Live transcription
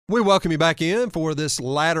We welcome you back in for this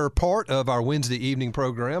latter part of our Wednesday evening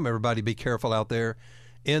program. Everybody be careful out there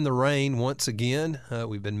in the rain once again.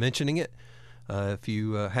 We've been mentioning it. If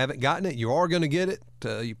you haven't gotten it, you are going to get it.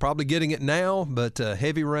 You're probably getting it now, but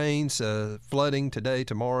heavy rains, flooding today,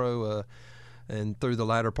 tomorrow, and through the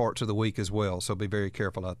latter parts of the week as well. So be very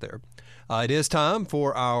careful out there. It is time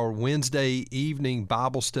for our Wednesday evening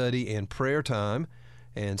Bible study and prayer time.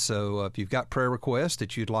 And so if you've got prayer requests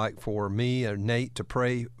that you'd like for me or Nate to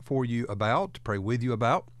pray for you about, to pray with you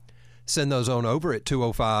about, send those on over at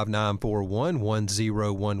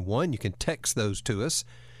 205-941-1011. You can text those to us,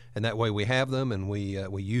 and that way we have them, and we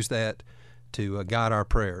use that to guide our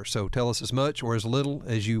prayers. So tell us as much or as little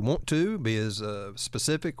as you want to, be as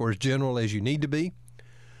specific or as general as you need to be.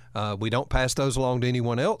 We don't pass those along to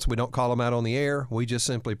anyone else. We don't call them out on the air. We just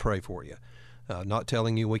simply pray for you. Not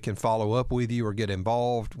telling you we can follow up with you or get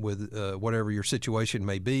involved with whatever your situation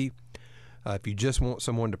may be. If you just want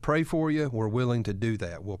someone to pray for you, we're willing to do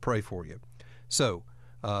that. We'll pray for you. So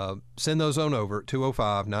send those on over at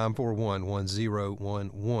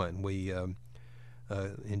 205-941-1011. We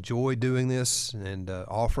enjoy doing this and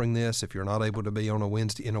offering this. If you're not able to be on a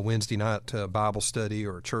Wednesday night Bible study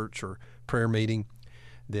or church or prayer meeting,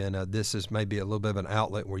 then this is maybe a little bit of an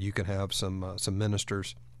outlet where you can have some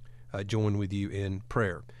ministers join with you in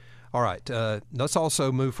prayer. All right, let's also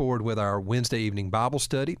move forward with our Wednesday evening Bible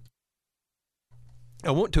study.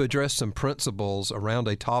 I want to address some principles around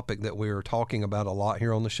a topic that we're talking about a lot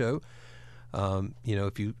here on the show.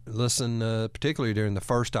 If you listen, particularly during the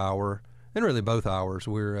first hour, and really both hours,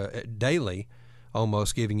 we're daily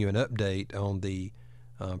almost giving you an update on the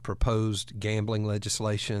proposed gambling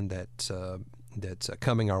legislation that's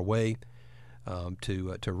coming our way.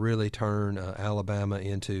 To really turn Alabama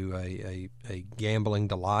into a gambling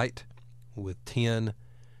delight with 10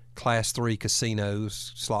 Class 3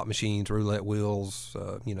 casinos, slot machines, roulette wheels,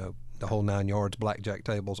 the whole 9 yards, blackjack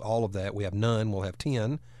tables, all of that. We have none. We'll have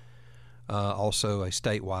 10. Also a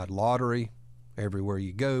statewide lottery. Everywhere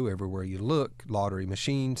you go, everywhere you look, lottery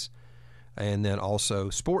machines. And then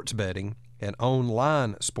also sports betting and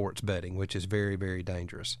online sports betting, which is very, very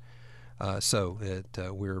dangerous.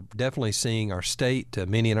 We're definitely seeing our state,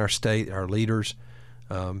 many in our state, our leaders,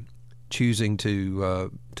 choosing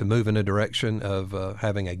to move in a direction of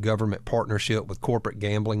having a government partnership with corporate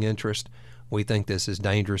gambling interest. We think this is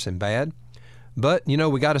dangerous and bad. But,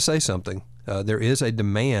 we got to say something. There is a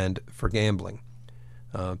demand for gambling.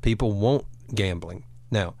 People want gambling.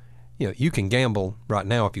 Now, you can gamble right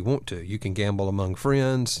now if you want to. You can gamble among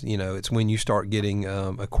friends. It's when you start getting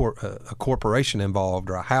a corporation involved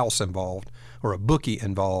or a house involved or a bookie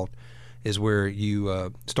involved is where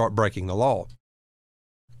you start breaking the law.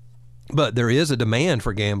 But there is a demand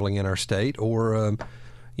for gambling in our state, or,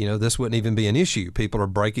 this wouldn't even be an issue. People are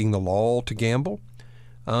breaking the law to gamble.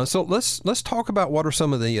 So let's talk about what are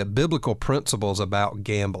some of the biblical principles about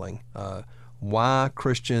gambling, why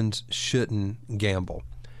Christians shouldn't gamble.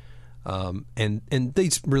 And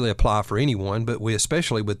these really apply for anyone, but we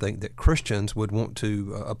especially would think that Christians would want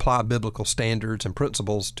to apply biblical standards and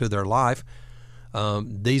principles to their life.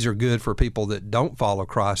 These are good for people that don't follow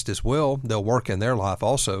Christ as well. They'll work in their life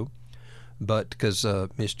also, but because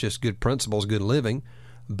it's just good principles, good living.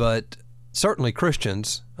 But certainly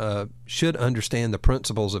Christians should understand the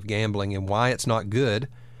principles of gambling and why it's not good,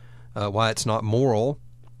 why it's not moral,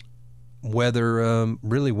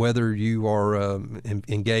 whether you are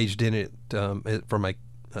engaged in it from a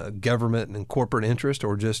government and corporate interest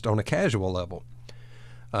or just on a casual level.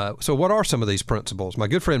 So what are some of these principles? My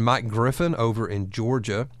good friend Mike Griffin over in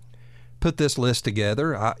Georgia put this list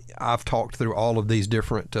together. I've talked through all of these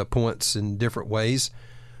different points in different ways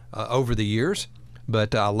over the years,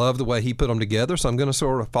 but I love the way he put them together, so I'm going to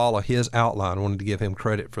sort of follow his outline. I wanted to give him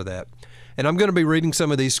credit for that. And I'm going to be reading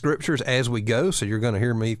some of these scriptures as we go, so you're going to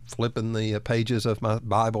hear me flipping the pages of my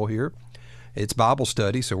Bible here. It's Bible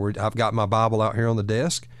study, so I've got my Bible out here on the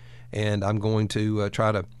desk, and I'm going to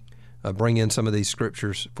try to bring in some of these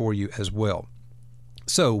scriptures for you as well.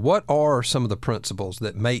 So what are some of the principles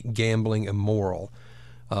that make gambling immoral,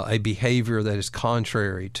 a behavior that is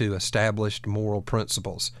contrary to established moral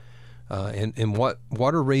principles? And what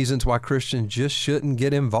are reasons why Christians just shouldn't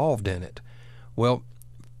get involved in it? Well,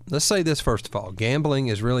 let's say this first of all. Gambling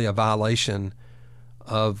is really a violation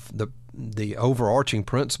of the overarching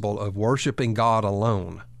principle of worshiping God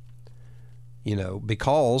alone.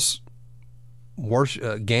 Because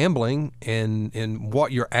gambling and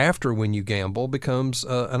what you're after when you gamble becomes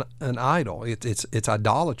an idol. It's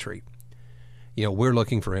idolatry. We're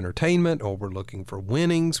looking for entertainment, or we're looking for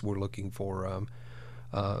winnings. We're looking for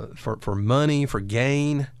money, for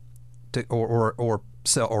gain, or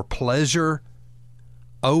pleasure.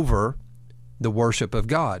 over the worship of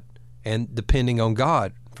God and depending on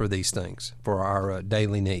God for these things, for our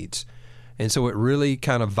daily needs. And so it really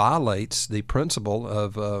kind of violates the principle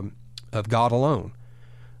of God alone.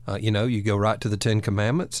 You go right to the Ten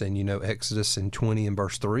Commandments, and Exodus 20 and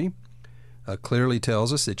verse 3 clearly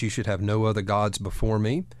tells us that you should have no other gods before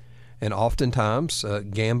me. And oftentimes,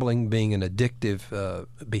 gambling being an addictive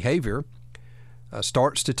behavior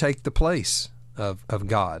starts to take the place of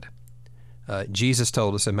God. Jesus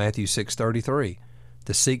told us in Matthew 6:33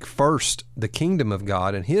 to seek first the kingdom of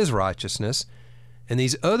God and His righteousness, and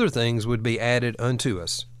these other things would be added unto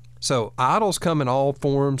us. So idols come in all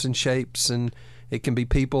forms and shapes, and it can be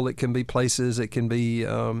people, it can be places, it can be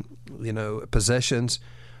possessions.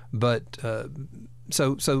 But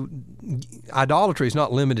so idolatry is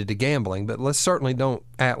not limited to gambling, but let's certainly don't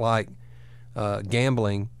act like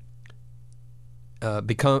gambling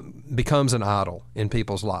becomes an idol in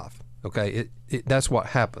people's life. Okay, that's what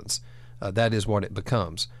happens. That is what it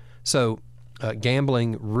becomes. So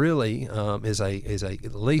gambling really is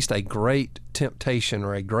at least a great temptation,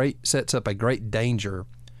 or sets up a great danger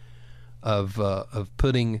of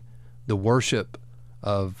putting the worship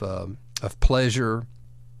of pleasure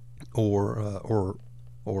or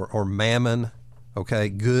mammon, okay,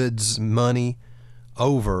 goods, money,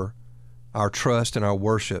 over our trust and our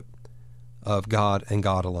worship of God and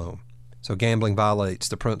God alone. So gambling violates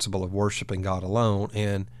the principle of worshiping God alone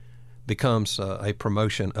and becomes a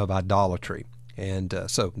promotion of idolatry. And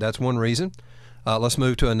so that's one reason. Let's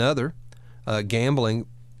move to another. Gambling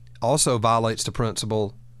also violates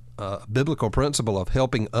the biblical principle of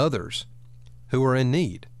helping others who are in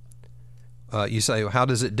need. You say, well, how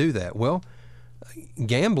does it do that? Well,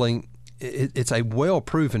 gambling, it's a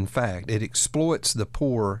well-proven fact. It exploits the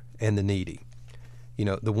poor and the needy.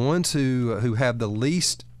 The ones who have the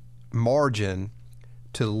least margin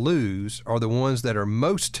to lose are the ones that are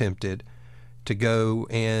most tempted to go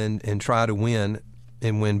and try to win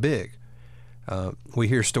and win big. We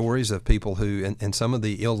hear stories of people who, in some of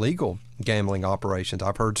the illegal gambling operations,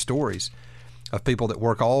 I've heard stories of people that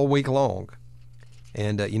work all week long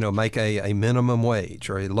and make a minimum wage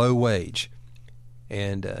or a low wage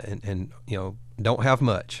and don't have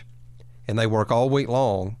much, and they work all week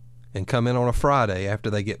long and come in on a Friday after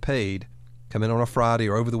they get paid, come in on a Friday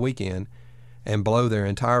or over the weekend and blow their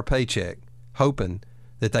entire paycheck, hoping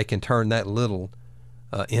that they can turn that little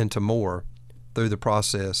into more through the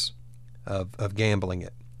process of gambling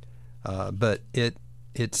it. But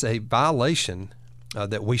it's a violation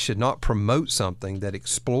that we should not promote something that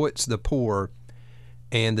exploits the poor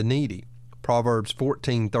and the needy. Proverbs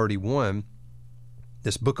 14:31,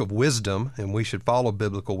 this book of wisdom, and we should follow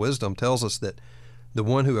biblical wisdom, tells us that the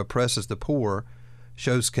one who oppresses the poor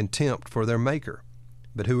shows contempt for their maker,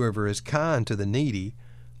 but whoever is kind to the needy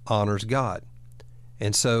honors God.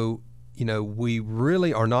 And so, we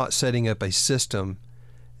really are not setting up a system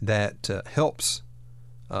that helps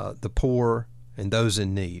the poor and those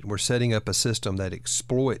in need. We're setting up a system that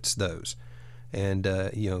exploits those. And,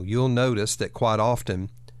 you'll notice that quite often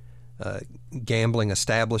gambling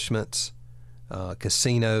establishments,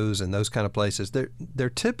 casinos, and those kind of places, they're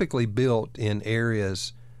typically built in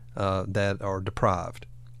areas that are deprived.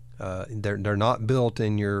 They're not built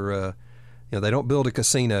in your, they don't build a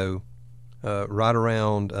casino right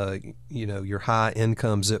around, your high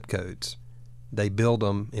income zip codes. They build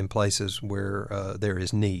them in places where there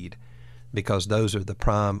is need, because those are the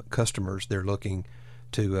prime customers they're looking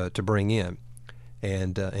to bring in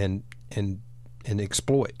and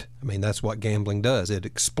exploit. I mean, that's what gambling does. It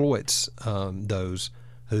exploits those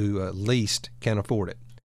who least can afford it.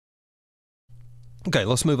 Okay,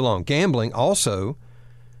 let's move along. Gambling also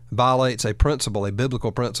violates a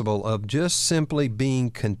biblical principle of just simply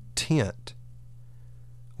being content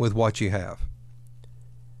with what you have.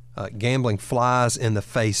 Gambling flies in the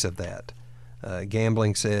face of that.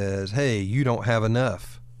 Gambling says, hey, you don't have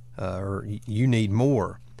enough, or you need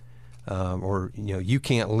more, or you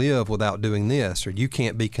can't live without doing this, or you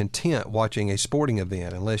can't be content watching a sporting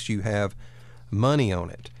event unless you have money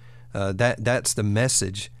on it. That's the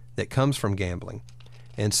message that comes from gambling.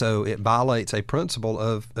 And so it violates a principle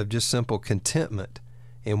of just simple contentment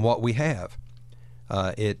in what we have.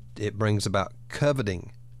 It brings about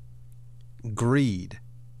coveting, greed,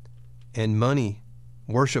 and money,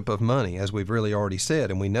 worship of money, as we've really already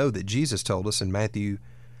said. And we know that Jesus told us in Matthew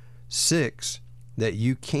 6 that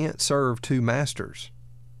you can't serve two masters,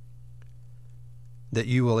 that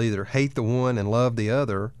you will either hate the one and love the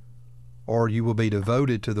other, or you will be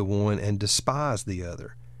devoted to the one and despise the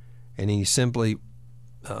other. And he simply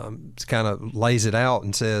kind of lays it out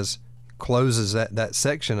and closes that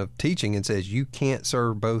section of teaching and says, you can't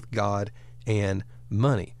serve both God and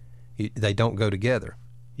money. They don't go together.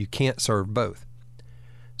 You can't serve both.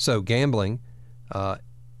 So gambling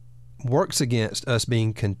works against us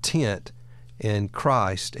being content in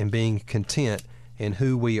Christ and being content in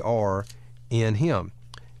who we are in Him.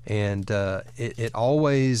 And it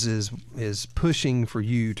always is pushing for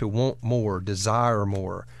you to want more, desire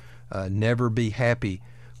more, never be happy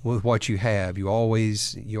with what you have. You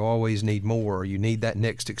always need more. You need that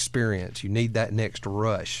next experience. You need that next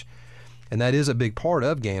rush. And that is a big part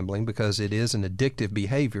of gambling because it is an addictive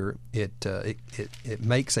behavior. It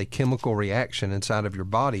makes a chemical reaction inside of your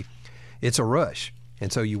body. It's a rush.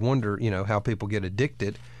 And so you wonder, how people get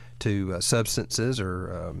addicted to substances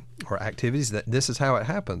or activities. That this is how it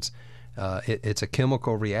happens. It's a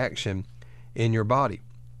chemical reaction in your body.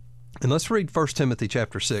 And let's read 1 Timothy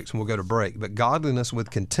chapter 6 and we'll go to break. But godliness with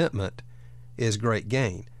contentment is great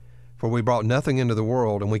gain. For we brought nothing into the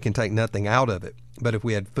world, and we can take nothing out of it. But if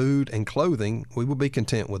we had food and clothing, we will be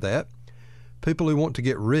content with that. People who want to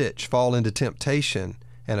get rich fall into temptation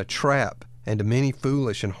and a trap and to many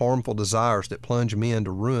foolish and harmful desires that plunge men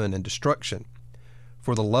to ruin and destruction.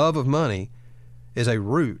 For the love of money is a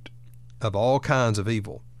root of all kinds of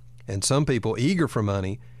evil. And some people, eager for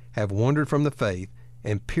money, have wandered from the faith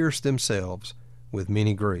and pierced themselves with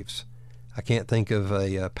many griefs. I can't think of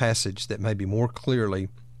a passage that maybe more clearly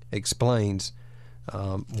explains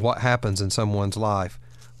what happens in someone's life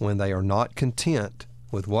when they are not content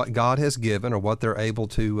with what God has given or what they're able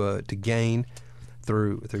to gain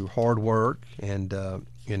through hard work and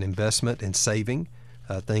investment and saving,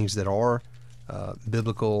 things that are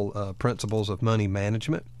biblical principles of money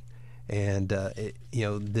management. And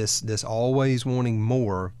this always wanting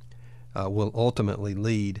more will ultimately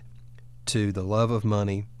lead to the love of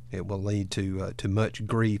money. It will lead to much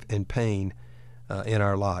grief and pain in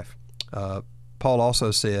our life. Paul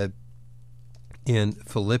also said in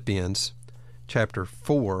Philippians chapter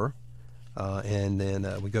 4, and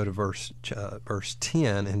then we go to verse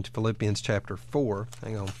 10 in Philippians chapter 4.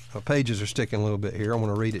 Hang on, my pages are sticking a little bit here. I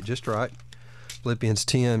want to read it just right. Philippians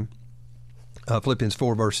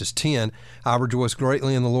 4 verses 10, I rejoice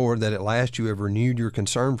greatly in the Lord that at last you have renewed your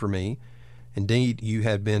concern for me. Indeed, you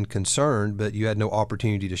had been concerned, but you had no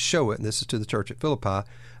opportunity to show it. And this is to the church at Philippi.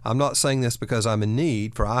 I'm not saying this because I'm in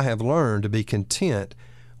need, for I have learned to be content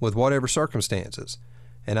with whatever circumstances.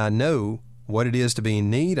 And I know what it is to be in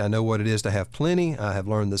need. I know what it is to have plenty. I have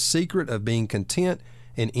learned the secret of being content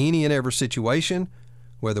in any and every situation,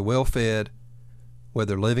 whether well-fed,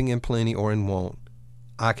 whether living in plenty or in want.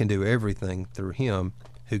 I can do everything through Him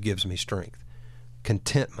who gives me strength.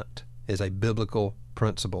 Contentment is a biblical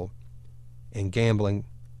principle. And gambling,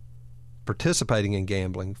 participating in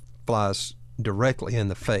gambling, flies directly in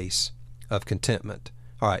the face of contentment.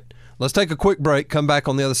 All right, let's take a quick break, come back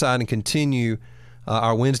on the other side and continue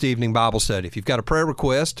our Wednesday evening Bible study. If you've got a prayer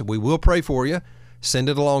request, we will pray for you. Send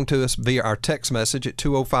it along to us via our text message at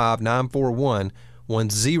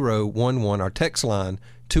 205-941-1011. Our text line,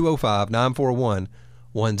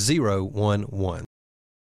 205-941-1011.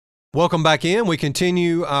 Welcome back in. We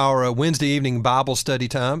continue our Wednesday evening Bible study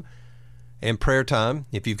time and prayer time.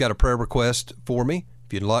 If you've got a prayer request for me,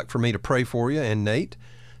 if you'd like for me to pray for you and Nate,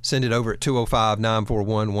 send it over at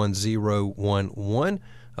 205-941-1011.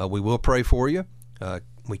 We will pray for you.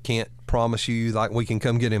 We can't promise you like we can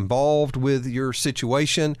come get involved with your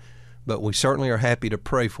situation, but we certainly are happy to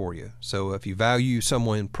pray for you. So if you value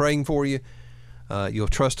someone praying for you, you'll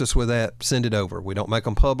trust us with that, send it over. We don't make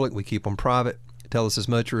them public. We keep them private. Tell us as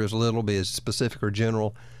much or as little, be as specific or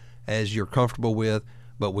general as you're comfortable with,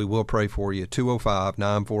 but we will pray for you.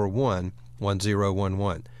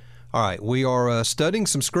 205-941-1011. All right, we are studying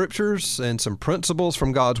some scriptures and some principles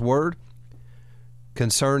from God's Word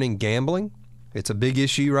concerning gambling. It's a big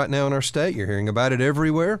issue right now in our state. You're hearing about it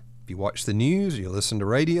everywhere. If you watch the news, you listen to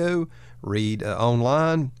radio, read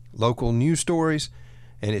online, local news stories,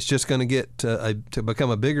 and it's just going to get to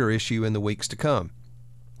become a bigger issue in the weeks to come.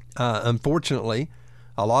 Unfortunately,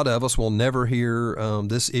 a lot of us will never hear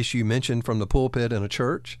this issue mentioned from the pulpit in a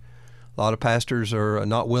church. A lot of pastors are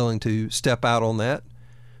not willing to step out on that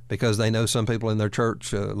because they know some people in their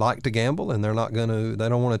church like to gamble, and they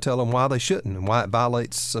don't want to tell them why they shouldn't and why it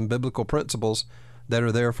violates some biblical principles that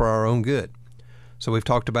are there for our own good. So we've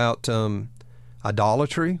talked about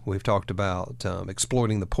idolatry. We've talked about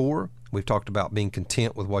exploiting the poor. We've talked about being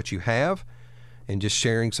content with what you have and just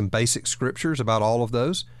sharing some basic scriptures about all of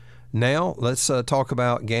those. Now, let's talk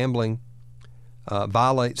about gambling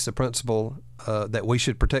violates the principle that we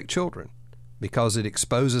should protect children because it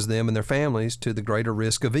exposes them and their families to the greater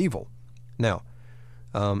risk of evil. Now,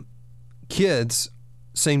 kids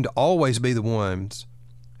seem to always be the ones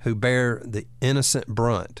who bear the innocent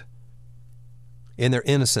brunt In their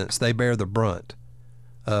innocence, they bear the brunt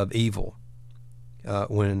of evil.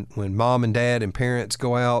 When mom and dad and parents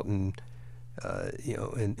go out and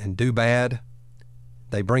and do bad,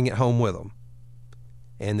 they bring it home with them.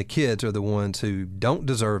 And the kids are the ones who don't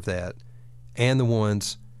deserve that, and the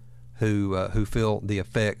ones who feel the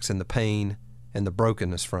effects and the pain and the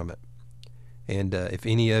brokenness from it. And if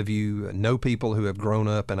any of you know people who have grown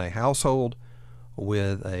up in a household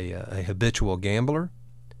with a habitual gambler,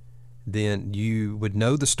 then you would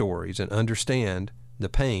know the stories and understand the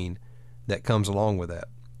pain that comes along with that.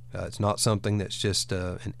 It's not something that's just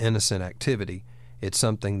an innocent activity. It's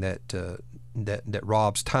something that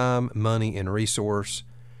robs time, money, and resource,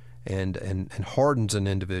 and hardens an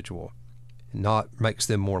individual, not makes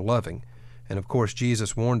them more loving. And of course,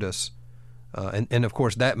 Jesus warned us, and of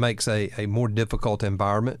course that makes a more difficult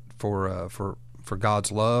environment for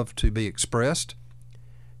God's love to be expressed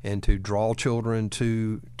and to draw children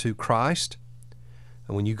to Christ.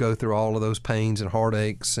 And when you go through all of those pains and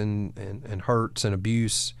heartaches and hurts and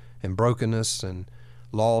abuse and brokenness and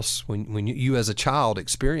loss, when you as a child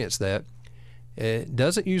experience that, it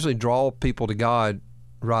doesn't usually draw people to God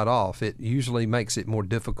right off. It usually makes it more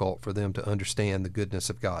difficult for them to understand the goodness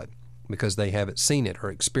of God because they haven't seen it or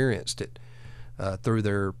experienced it through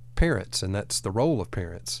their parents. And that's the role of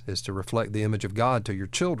parents, is to reflect the image of God to your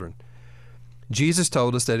children. Jesus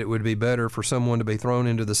told us that it would be better for someone to be thrown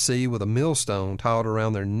into the sea with a millstone tied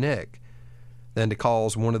around their neck than to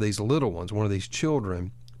cause one of these little ones, one of these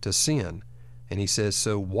children, to sin. And he says,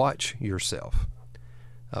 so watch yourself.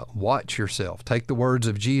 Watch yourself. Take the words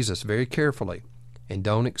of Jesus very carefully, and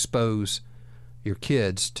don't expose your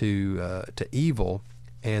kids to evil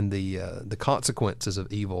and the consequences of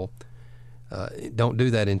evil. Don't do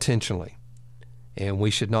that intentionally. And we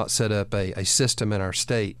should not set up a system in our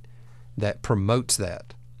state that promotes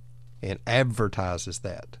that and advertises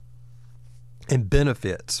that and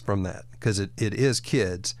benefits from that, because it is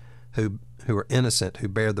kids who are innocent who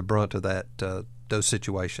bear the brunt of that those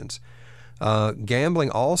situations.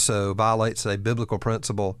 Gambling also violates a biblical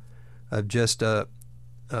principle of just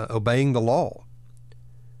obeying the law.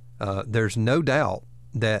 There's no doubt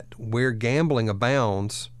that where gambling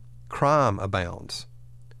abounds, crime abounds,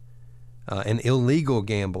 and illegal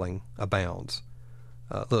gambling abounds.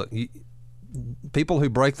 Look, people who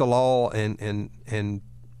break the law and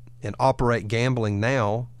operate gambling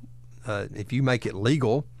now, if you make it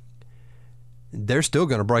legal, they're still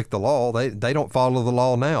going to break the law. They don't follow the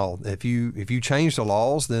law now. If you change the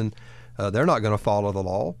laws, then they're not going to follow the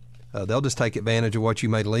law. They'll just take advantage of what you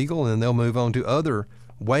made legal, and then they'll move on to other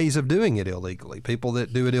ways of doing it illegally. People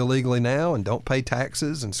that do it illegally now and don't pay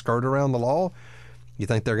taxes and skirt around the law, you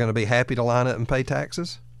think they're going to be happy to line up and pay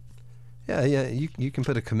taxes? Yeah, you can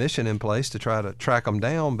put a commission in place to try to track them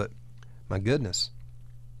down, but my goodness,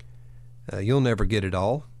 you'll never get it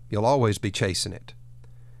all. You'll always be chasing it.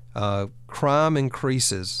 Crime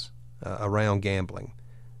increases around gambling.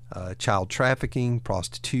 Child trafficking,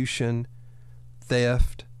 prostitution,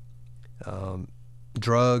 theft,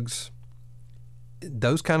 drugs,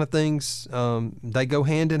 those kind of things, they go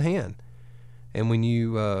hand in hand. And when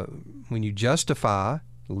you justify,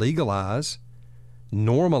 legalize,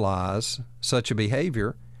 normalize such a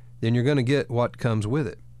behavior, then you're going to get what comes with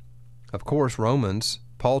it. Of course,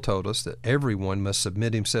 Paul told us that everyone must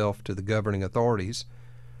submit himself to the governing authorities,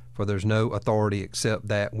 for there's no authority except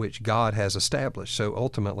that which God has established. So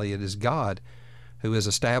ultimately, it is God who is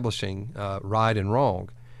establishing right and wrong,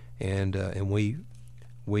 and we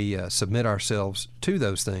submit ourselves to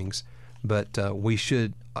those things. But we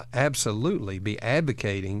should absolutely be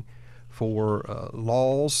advocating for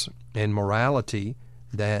laws and morality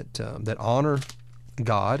that honor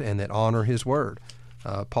God and that honor His Word.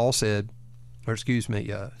 Paul said,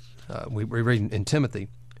 we read in Timothy.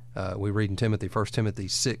 We read in Timothy, 1 Timothy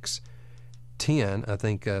 6:10. I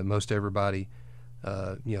think most everybody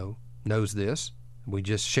knows this. We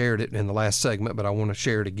just shared it in the last segment, but I want to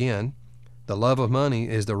share it again. The love of money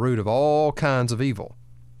is the root of all kinds of evil.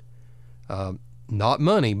 Not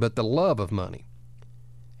money, but the love of money.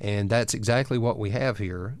 And that's exactly what we have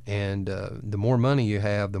here. And the more money you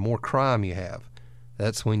have, the more crime you have.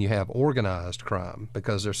 That's when you have organized crime,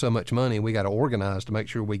 because there's so much money, we got to organize to make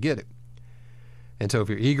sure we get it. And so if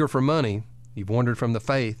you're eager for money, you've wandered from the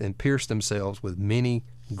faith and pierced themselves with many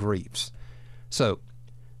griefs. So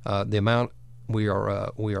the amount we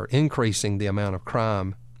are increasing the amount of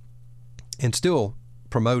crime and still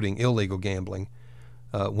promoting illegal gambling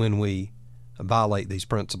when we violate these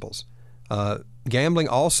principles. Gambling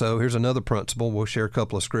also, here's another principle, we'll share a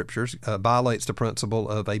couple of scriptures, violates the principle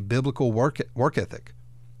of a biblical work ethic.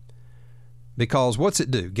 Because what's it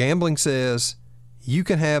do? Gambling says you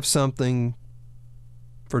can have something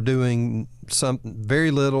for doing some very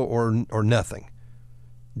little or nothing.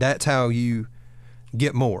 That's how you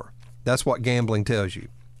get more. That's what gambling tells you.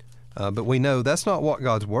 But we know that's not what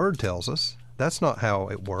God's Word tells us. That's not how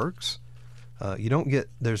it works. You don't get,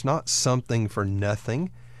 there's not something for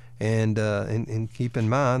nothing. And keep in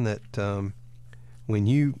mind that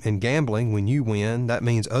in gambling, when you win, that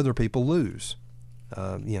means other people lose.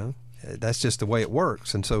 That's just the way it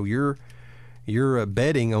works. And so you're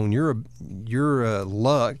betting on your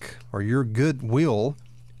luck or your goodwill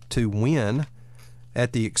to win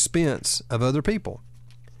at the expense of other people.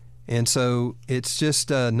 And so it's just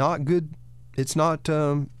not good. It's not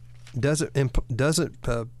doesn't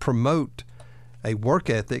promote a work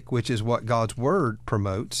ethic, which is what God's Word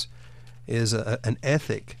promotes, is an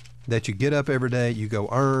ethic that you get up every day, you go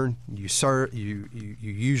earn, you serve, you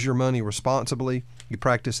use your money responsibly, you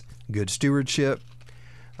practice good stewardship,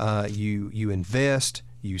 you invest,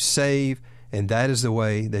 you save, and that is the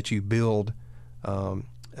way that you build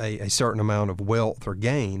a certain amount of wealth or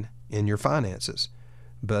gain in your finances.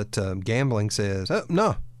 But gambling says, oh,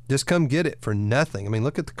 no, just come get it for nothing. I mean,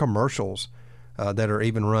 look at the commercials that are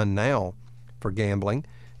even run now for gambling,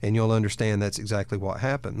 and you'll understand that's exactly what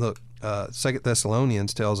happened. Look, 2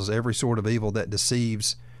 Thessalonians tells us every sort of evil that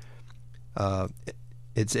deceives,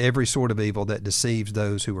 it's every sort of evil that deceives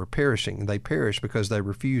those who are perishing. They perish because they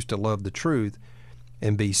refuse to love the truth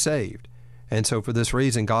and be saved. And so for this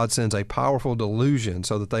reason, God sends a powerful delusion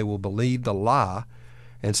so that they will believe the lie,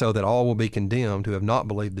 and so that all will be condemned who have not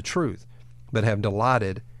believed the truth, but have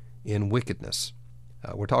delighted in wickedness.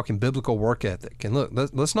 We're talking biblical work ethic. And look,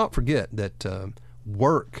 let's not forget that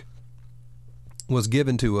work was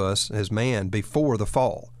given to us as man before the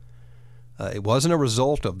fall. It wasn't a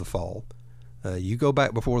result of the fall. You go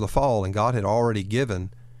back before the fall, and God had already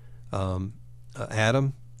given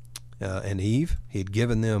Adam and Eve. He had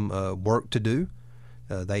given them work to do.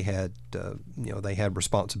 They had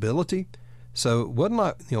responsibility. So it wasn't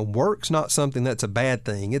like, work's not something that's a bad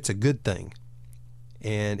thing. It's a good thing.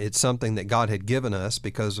 And it's something that God had given us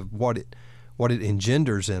because of what it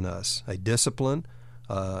engenders in us, a discipline,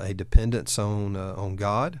 a dependence on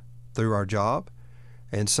God through our job.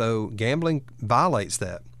 And so gambling violates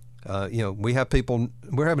that. We have people,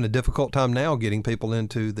 we're having a difficult time now getting people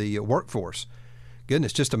into the workforce.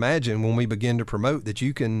 Goodness, just imagine when we begin to promote that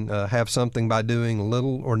you can have something by doing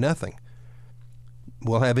little or nothing.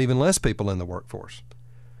 We'll have even less people in the workforce.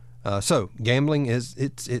 So gambling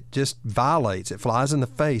it just violates, it flies in the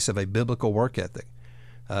face of a biblical work ethic.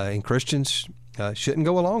 And Christians shouldn't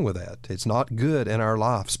go along with that. It's not good in our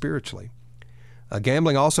life spiritually.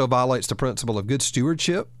 Gambling also violates the principle of good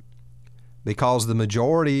stewardship, because the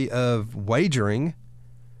majority of wagering,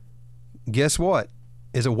 guess what,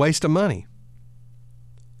 is a waste of money.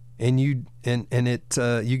 And you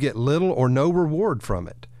get little or no reward from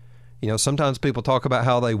it. Sometimes people talk about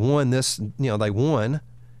how they won this, they won.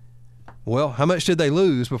 Well, how much did they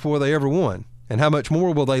lose before they ever won? And how much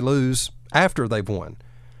more will they lose after they've won?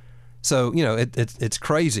 So, it's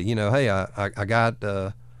crazy. Hey, I got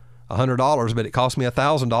 $100, but it cost me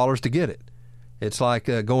 $1,000 to get it. It's like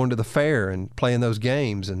going to the fair and playing those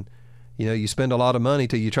games, and you spend a lot of money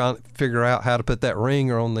till you try to figure out how to put that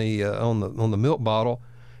ring on the milk bottle,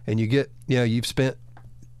 and you get you've spent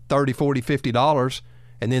 $30, $40, $50,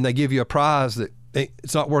 and then they give you a prize that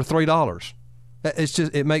it's not worth $3. It's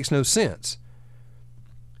just, it makes no sense.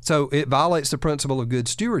 So it violates the principle of good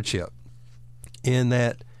stewardship in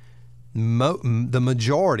that the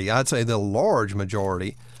majority, I'd say the large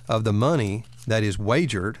majority of the money that is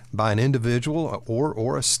wagered by an individual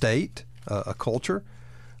or a state, a culture,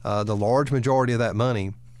 the large majority of that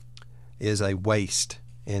money is a waste,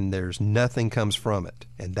 and there's nothing comes from it.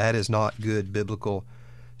 And that is not good biblical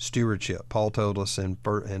stewardship. Paul told us in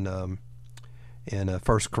 1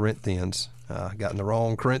 Corinthians, got in the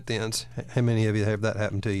wrong Corinthians. How many of you have that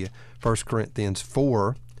happen to you? 1 Corinthians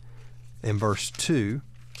 4 and verse 2.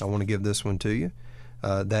 I want to give this one to you.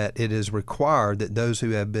 That it is required that those who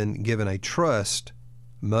have been given a trust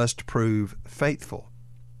must prove faithful.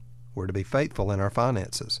 We're to be faithful in our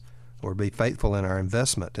finances. We're to be faithful in our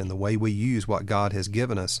investment and the way we use what God has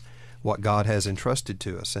given us, what God has entrusted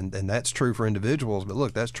to us. And that's true for individuals, but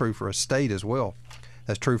look, that's true for a state as well.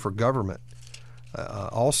 That's true for government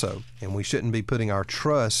also. And we shouldn't be putting our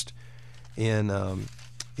trust in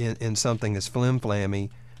something as flim-flammy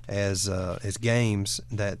as games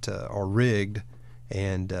that are rigged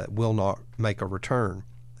and will not make a return.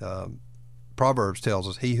 Proverbs tells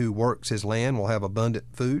us, he who works his land will have abundant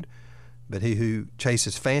food, but he who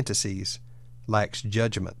chases fantasies lacks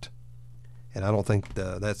judgment. And I don't think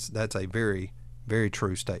that's a very, very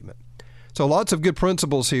true statement. So lots of good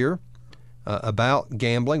principles here about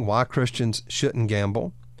gambling, why Christians shouldn't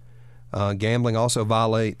gamble. Gambling also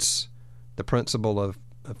violates the principle of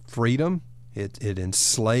freedom. It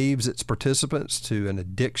enslaves its participants to an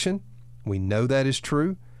addiction. We know that is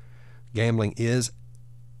true. Gambling is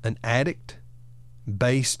an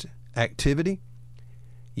addict-based activity.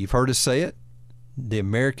 You've heard us say it.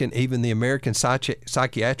 Even the American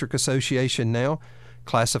Psychiatric Association now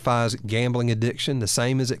classifies gambling addiction the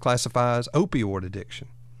same as it classifies opioid addiction.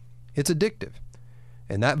 It's addictive.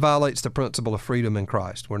 And that violates the principle of freedom in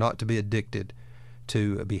Christ. We're not to be addicted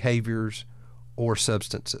to behaviors or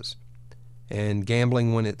substances. And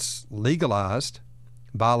gambling, when it's legalized,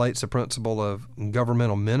 violates the principle of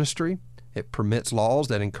governmental ministry. It permits laws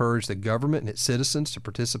that encourage the government and its citizens to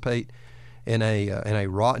participate in a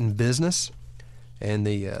rotten business and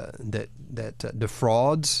that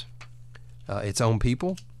defrauds its own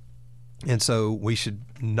people. And so we should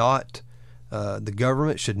not, the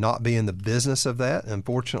government should not be in the business of that.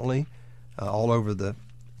 Unfortunately, all over the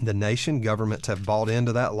nation, governments have bought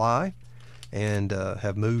into that lie and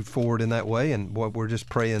have moved forward in that way. And we're just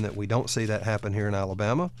praying that we don't see that happen here in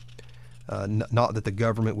Alabama. Not that the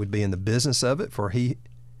government would be in the business of it, for he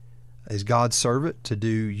is God's servant to do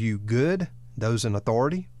you good. Those in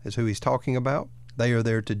authority is who he's talking about. They are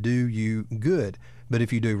there to do you good. But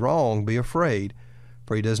if you do wrong, be afraid,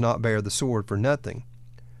 for he does not bear the sword for nothing.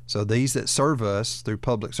 So these that serve us through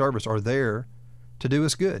public service are there to do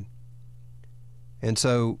us good. And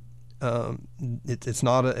so it's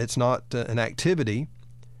not an activity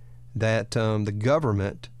that the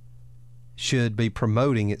government should be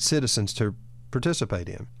promoting its citizens to participate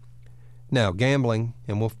in. Now, gambling,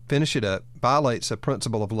 and we'll finish it up, violates the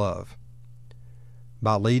principle of love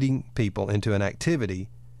by leading people into an activity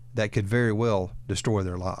that could very well destroy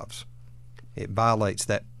their lives. It violates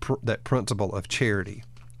that principle of charity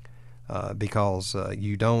because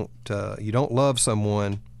you don't love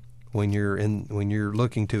someone when you're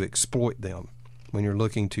looking to exploit them, when you're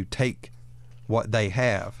looking to take what they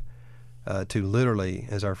have, to literally,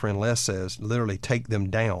 as our friend Les says, literally take them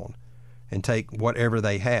down and take whatever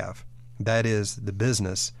they have. That is the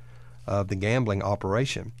business of the gambling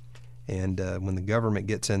operation. And when the government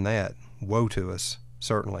gets in that, woe to us,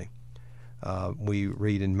 certainly. We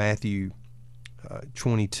read in Matthew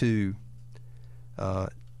 22 to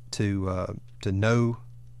know,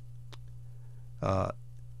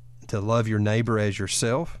 to love your neighbor as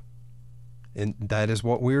yourself, and that is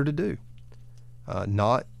what we are to do.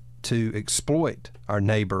 Not to exploit our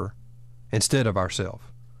neighbor instead of ourselves,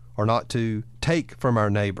 or not to take from our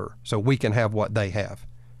neighbor so we can have what they have.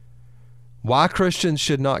 Why Christians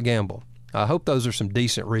should not gamble. I hope those are some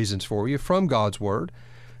decent reasons for you from God's Word,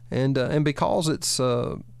 and because it's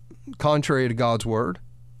contrary to God's Word,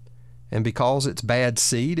 and because it's bad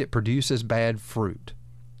seed, it produces bad fruit,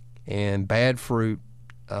 and bad fruit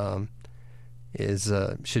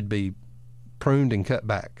should be pruned and cut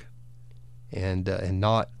back, and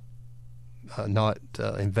not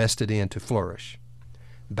invested in to flourish.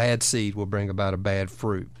 Bad seed will bring about a bad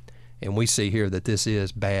fruit, and we see here that this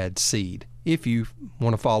is bad seed if you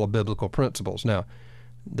want to follow biblical principles. Now,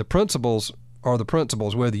 the principles are the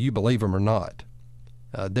principles whether you believe them or not.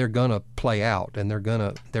 They're going to play out, and they're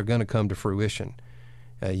going to come to fruition.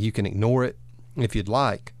 You can ignore it if you'd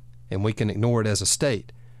like, and we can ignore it as a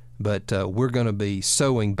state, but we're going to be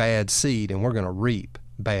sowing bad seed, and we're going to reap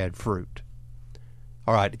bad fruit.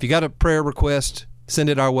 All right, if you got a prayer request, send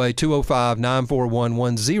it our way,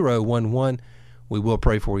 205-941-1011. We will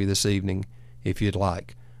pray for you this evening if you'd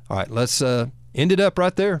like. All right, let's end it up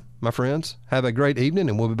right there, my friends. Have a great evening,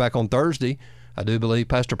 and we'll be back on Thursday. I do believe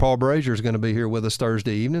Pastor Paul Brazier is going to be here with us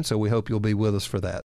Thursday evening, so we hope you'll be with us for that.